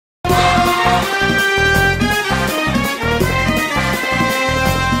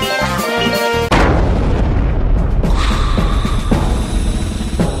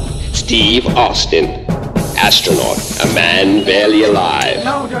Steve Austin, astronaut, a man barely alive.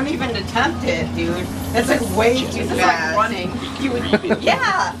 No, don't even attempt it, dude. That's like way too fast. Like running. You would,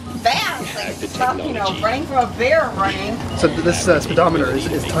 yeah, fast. Like stuff, you know, running from a bear running. So this speedometer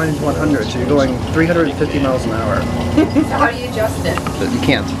is times 100, so you're going 350 miles an hour. So how do you adjust it? But you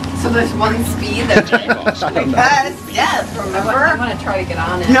can't. So there's one speed that Yes, I remember? want to try to get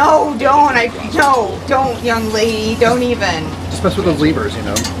on it. No, don't. No, don't, young lady. Don't even. Just mess with those levers, you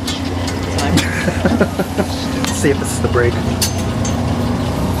know. See if this is the brake. Come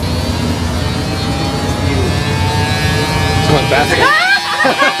on, faster.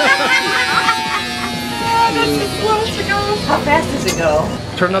 That's just close to go. How fast does it go?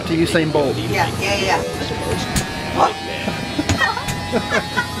 Turn it up to Usain Bolt. Yeah.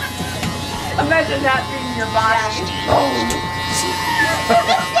 Imagine that being your body.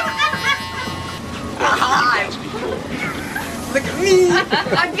 Look at me.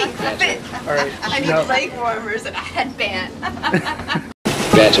 I'm being fit. All right. I need now, leg warmers and a headband.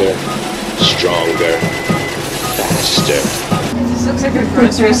 Better, stronger, faster. This looks like a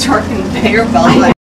grocery store conveyor belt.